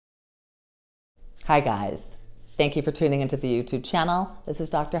Hi guys, thank you for tuning into the YouTube channel. This is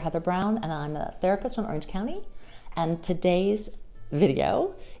Dr. Heather Brown and I'm a therapist from Orange County. And today's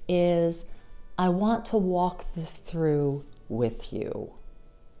video is I want to walk this through with you.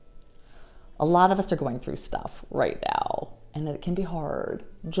 A lot of us are going through stuff right now and it can be hard.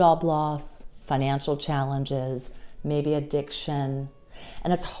 Job loss, financial challenges, maybe addiction.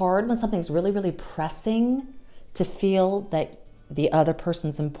 And it's hard when something's really pressing to feel that the other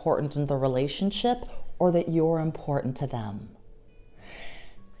person's important in the relationship or that you're important to them.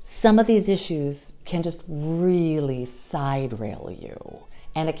 Some of these issues can just really side rail you,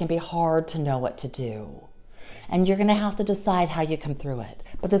 and it can be hard to know what to do. And you're gonna have to decide how you come through it.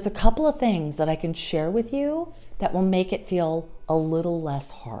 But there's a couple of things that I can share with you that will make it feel a little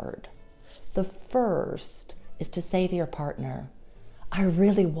less hard. The first is to say to your partner, I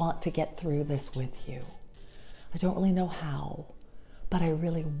really want to get through this with you. I don't really know how, but I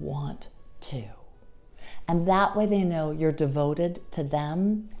really want to. And that way they know you're devoted to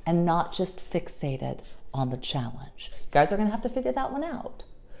them and not just fixated on the challenge. You guys are gonna have to figure that one out.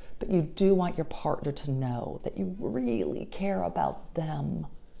 But you do want your partner to know that you really care about them.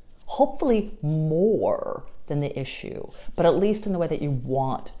 Hopefully more than the issue, but at least in the way that you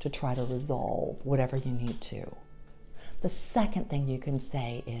want to try to resolve whatever you need to. The second thing you can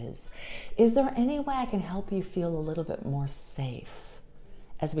say is there any way I can help you feel a little bit more safe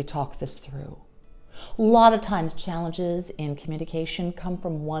as we talk this through? A lot of times challenges in communication come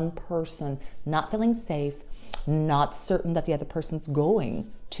from one person not feeling safe, not certain that the other person's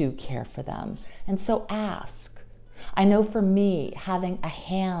going to care for them. And so ask. I know for me, having a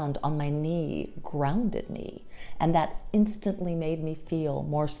hand on my knee grounded me, and that instantly made me feel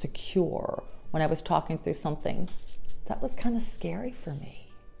more secure when I was talking through something that was kind of scary for me.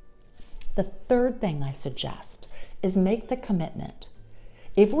 The third thing I suggest is make the commitment.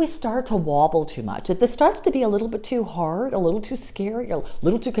 If we start to wobble too much, if this starts to be a little bit too hard, a little too scary, a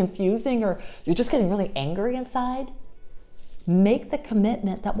little too confusing, or you're just getting really angry inside, make the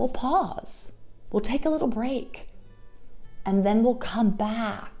commitment that we'll pause. We'll take a little break. And then we'll come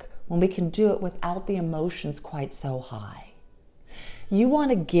back when we can do it without the emotions quite so high. You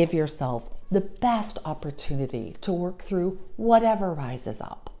want to give yourself the best opportunity to work through whatever rises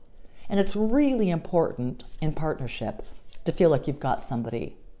up. And it's really important in partnership to feel like you've got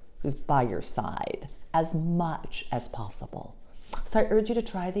somebody who's by your side as much as possible. So I urge you to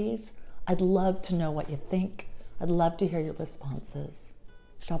try these. I'd love to know what you think. I'd love to hear your responses.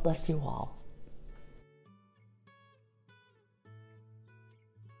 God bless you all.